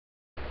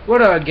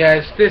What up,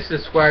 guys? This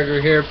is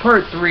Swagger here,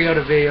 part 3 of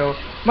the video.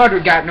 Mother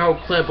got no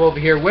clip over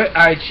here with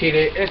I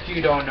Cheated. If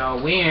you don't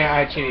know, we ain't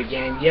I Cheated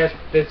game. Yes,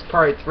 this is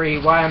part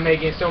 3. Why I'm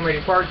making so many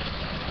parts,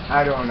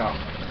 I don't know.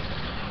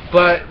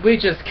 But we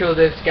just killed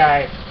this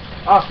guy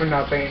off for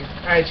nothing.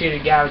 I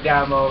Cheated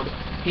down mode.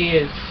 He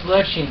is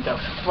slushing the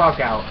fuck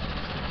out.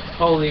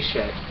 Holy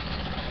shit.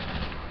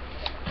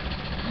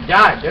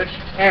 Die, bitch.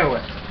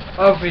 Anyway,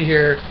 over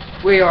here,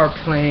 we are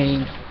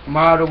playing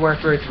Modern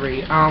Warfare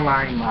 3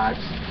 online mods.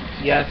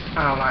 Yes,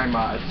 online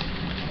mods.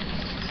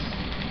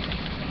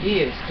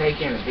 He is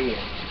taking a beat.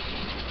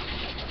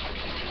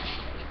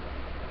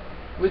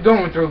 We're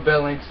going through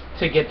buildings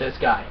to get this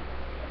guy.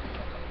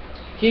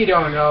 He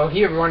don't know.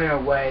 He running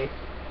away.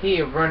 He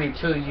is running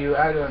to you.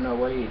 I don't know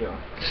what he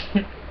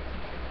doing.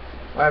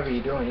 Whatever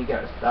you doing, you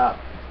gotta stop.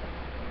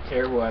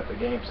 Terrible at the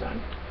game,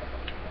 son.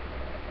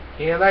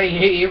 He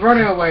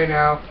running away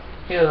now.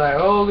 He's like,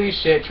 holy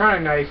shit, trying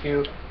to knife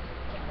you.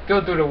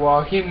 Go through the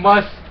wall. He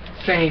must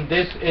saying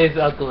this is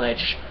a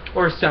glitch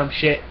or some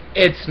shit.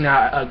 It's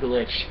not a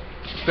glitch,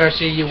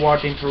 especially you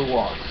walking through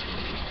walls.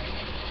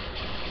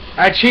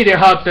 I cheated,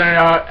 helped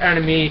an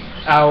enemy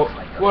out.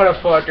 What a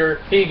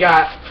fucker. He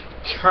got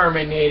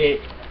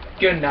terminated.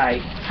 Good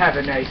night. Have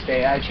a nice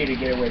day. I cheated.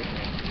 Get away from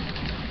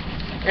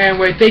me.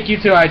 Anyway, thank you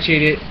to I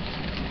cheated.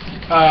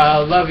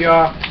 Love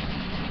y'all.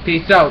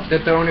 Peace out.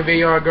 That's the only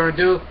video I'm gonna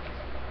do.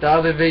 The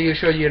other video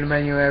show you the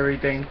menu and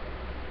everything.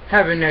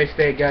 Have a nice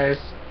day, guys.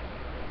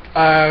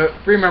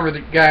 Remember,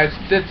 guys,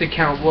 this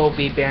account will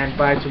be banned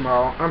by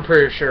tomorrow. I'm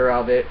pretty sure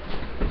of it.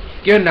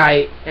 Good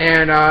night,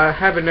 and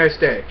have a nice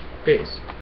day. Peace.